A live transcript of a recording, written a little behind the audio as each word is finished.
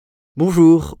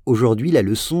Bonjour, aujourd'hui la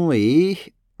leçon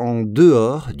est en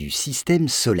dehors du système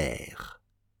solaire.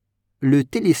 Le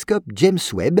télescope James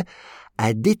Webb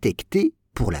a détecté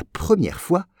pour la première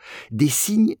fois des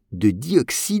signes de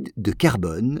dioxyde de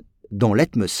carbone dans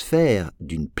l'atmosphère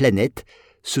d'une planète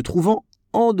se trouvant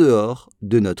en dehors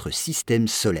de notre système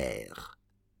solaire.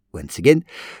 Once again,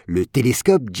 le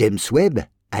télescope James Webb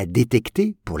a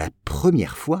détecté pour la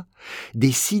première fois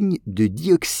des signes de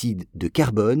dioxyde de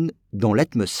carbone dans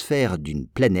l'atmosphère d'une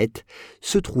planète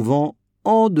se trouvant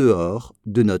en dehors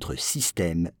de notre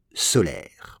système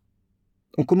solaire.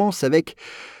 On commence avec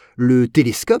le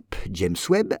télescope James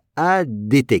Webb a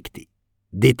détecté.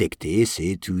 Détecter,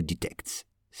 c'est to detect,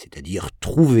 c'est-à-dire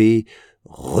trouver,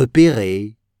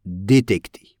 repérer,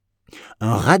 détecter.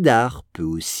 Un radar peut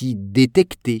aussi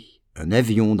détecter un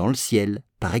avion dans le ciel,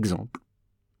 par exemple.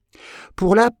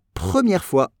 Pour la première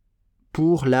fois,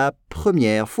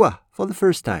 for the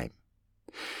first time,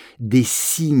 des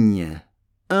signes,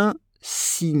 un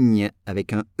signe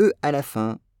avec un E à la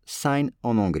fin, sign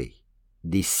en anglais,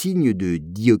 des signes de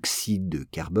dioxyde de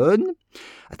carbone,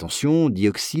 attention,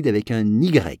 dioxyde avec un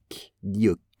Y,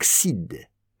 dioxyde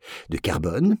de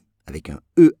carbone, avec un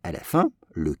E à la fin,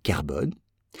 le carbone,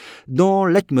 dans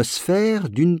l'atmosphère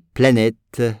d'une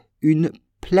planète, une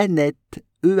planète,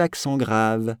 E accent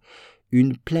grave,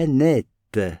 une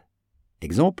planète.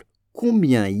 Exemple,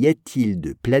 combien y a-t-il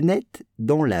de planètes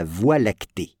dans la Voie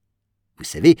lactée? Vous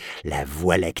savez, la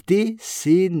Voie lactée,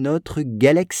 c'est notre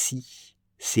galaxie.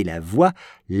 C'est la Voie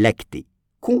lactée.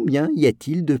 Combien y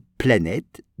a-t-il de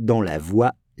planètes dans la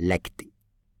Voie lactée?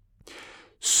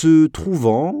 Se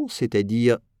trouvant,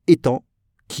 c'est-à-dire étant,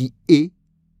 qui est,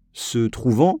 se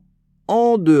trouvant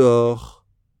en dehors.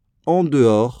 En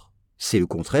dehors, c'est le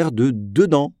contraire de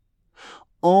dedans.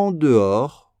 En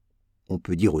dehors, on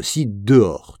peut dire aussi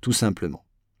dehors, tout simplement.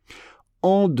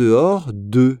 En dehors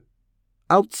de,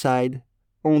 outside,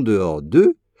 en dehors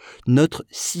de, notre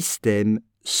système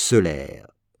solaire.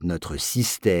 Notre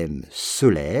système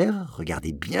solaire,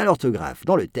 regardez bien l'orthographe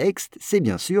dans le texte, c'est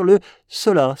bien sûr le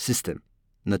solar system,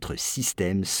 notre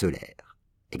système solaire.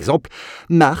 Exemple,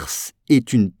 Mars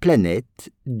est une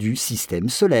planète du système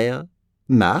solaire.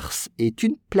 Mars est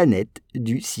une planète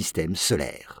du système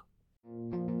solaire.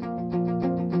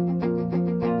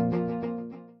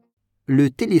 Le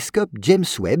télescope James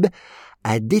Webb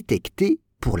a détecté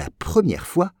pour la première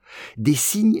fois des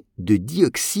signes de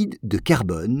dioxyde de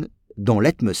carbone dans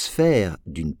l'atmosphère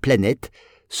d'une planète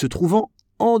se trouvant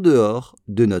en dehors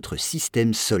de notre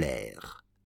système solaire.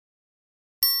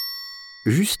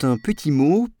 Juste un petit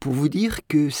mot pour vous dire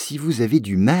que si vous avez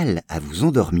du mal à vous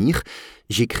endormir,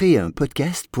 j'ai créé un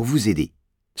podcast pour vous aider.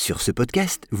 Sur ce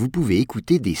podcast, vous pouvez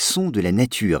écouter des sons de la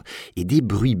nature et des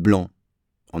bruits blancs.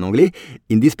 En anglais,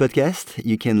 in this podcast,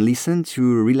 you can listen to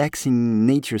relaxing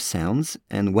nature sounds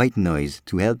and white noise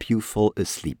to help you fall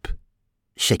asleep.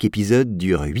 Chaque épisode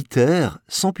dure 8 heures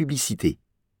sans publicité.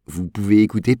 Vous pouvez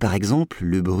écouter par exemple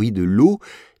le bruit de l'eau,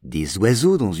 des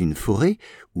oiseaux dans une forêt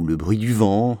ou le bruit du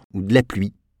vent ou de la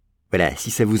pluie. Voilà,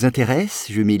 si ça vous intéresse,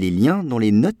 je mets les liens dans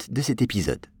les notes de cet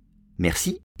épisode.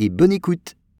 Merci et bonne écoute.